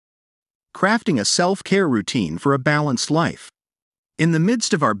crafting a self-care routine for a balanced life. In the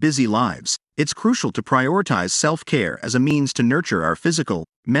midst of our busy lives, it's crucial to prioritize self-care as a means to nurture our physical,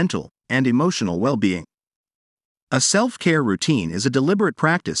 mental, and emotional well-being. A self-care routine is a deliberate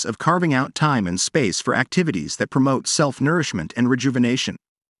practice of carving out time and space for activities that promote self-nourishment and rejuvenation.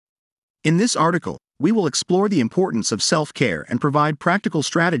 In this article, we will explore the importance of self-care and provide practical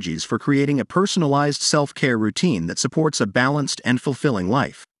strategies for creating a personalized self-care routine that supports a balanced and fulfilling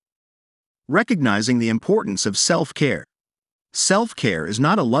life. Recognizing the importance of self-care. Self-care is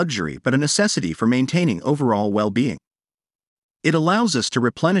not a luxury but a necessity for maintaining overall well-being. It allows us to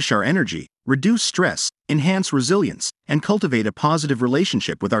replenish our energy, reduce stress, enhance resilience, and cultivate a positive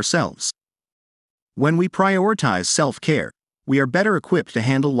relationship with ourselves. When we prioritize self-care, we are better equipped to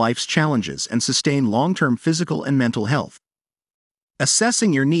handle life's challenges and sustain long-term physical and mental health.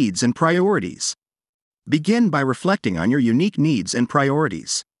 Assessing your needs and priorities. Begin by reflecting on your unique needs and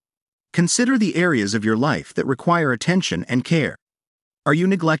priorities. Consider the areas of your life that require attention and care. Are you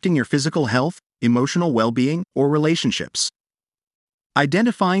neglecting your physical health, emotional well-being, or relationships?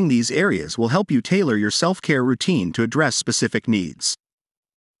 Identifying these areas will help you tailor your self-care routine to address specific needs.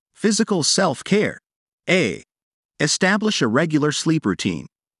 Physical self-care. A. Establish a regular sleep routine.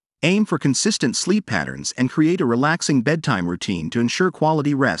 Aim for consistent sleep patterns and create a relaxing bedtime routine to ensure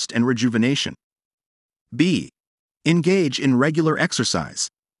quality rest and rejuvenation. B. Engage in regular exercise.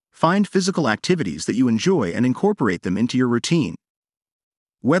 Find physical activities that you enjoy and incorporate them into your routine.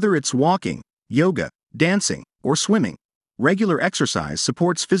 Whether it's walking, yoga, dancing, or swimming, regular exercise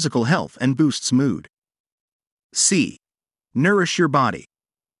supports physical health and boosts mood. C. Nourish your body.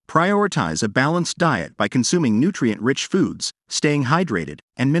 Prioritize a balanced diet by consuming nutrient-rich foods, staying hydrated,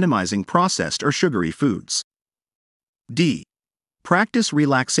 and minimizing processed or sugary foods. D. Practice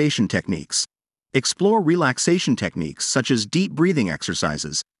relaxation techniques. Explore relaxation techniques such as deep breathing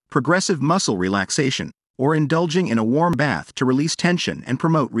exercises, progressive muscle relaxation, or indulging in a warm bath to release tension and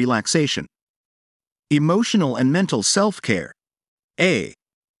promote relaxation. Emotional and mental self-care. A.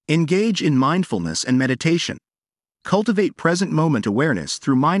 Engage in mindfulness and meditation. Cultivate present moment awareness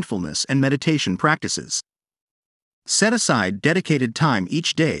through mindfulness and meditation practices. Set aside dedicated time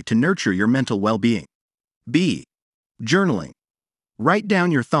each day to nurture your mental well-being. B. Journaling. Write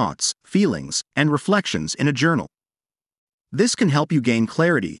down your thoughts, feelings, and reflections in a journal. This can help you gain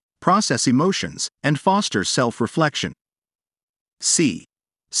clarity, process emotions, and foster self-reflection. C.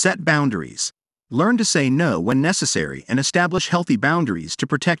 Set boundaries. Learn to say no when necessary and establish healthy boundaries to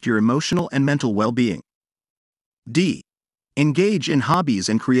protect your emotional and mental well-being. D. Engage in hobbies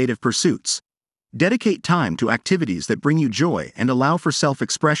and creative pursuits. Dedicate time to activities that bring you joy and allow for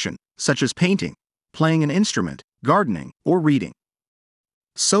self-expression, such as painting, playing an instrument, gardening, or reading.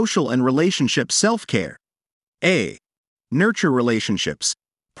 Social and relationship self-care. A. Nurture relationships.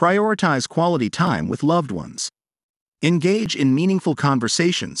 Prioritize quality time with loved ones. Engage in meaningful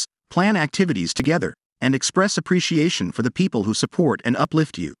conversations, plan activities together, and express appreciation for the people who support and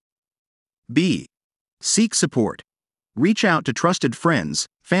uplift you. B. Seek support. Reach out to trusted friends,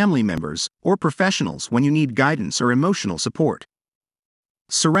 family members, or professionals when you need guidance or emotional support.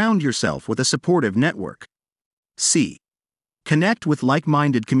 Surround yourself with a supportive network. C. Connect with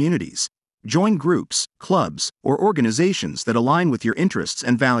like-minded communities. Join groups, clubs, or organizations that align with your interests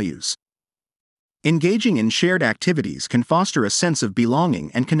and values. Engaging in shared activities can foster a sense of belonging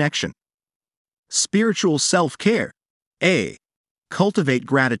and connection. Spiritual self-care. A. Cultivate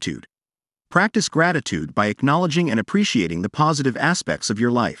gratitude. Practice gratitude by acknowledging and appreciating the positive aspects of your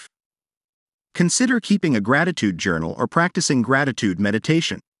life. Consider keeping a gratitude journal or practicing gratitude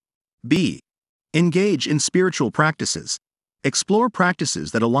meditation. B. Engage in spiritual practices. Explore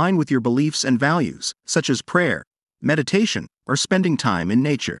practices that align with your beliefs and values, such as prayer, meditation, or spending time in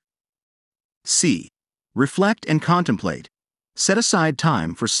nature. C. Reflect and contemplate. Set aside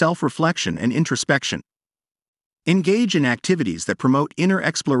time for self-reflection and introspection. Engage in activities that promote inner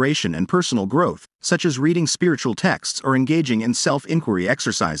exploration and personal growth, such as reading spiritual texts or engaging in self-inquiry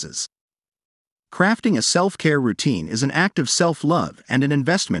exercises. Crafting a self-care routine is an act of self-love and an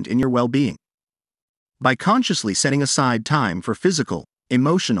investment in your well-being. By consciously setting aside time for physical,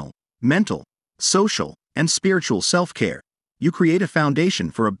 emotional, mental, social, and spiritual self-care, you create a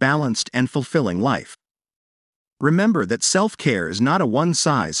foundation for a balanced and fulfilling life. Remember that self-care is not a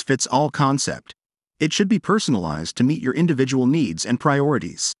one-size-fits-all concept. It should be personalized to meet your individual needs and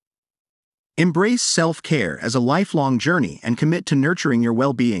priorities. Embrace self-care as a lifelong journey and commit to nurturing your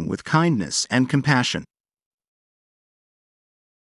well-being with kindness and compassion.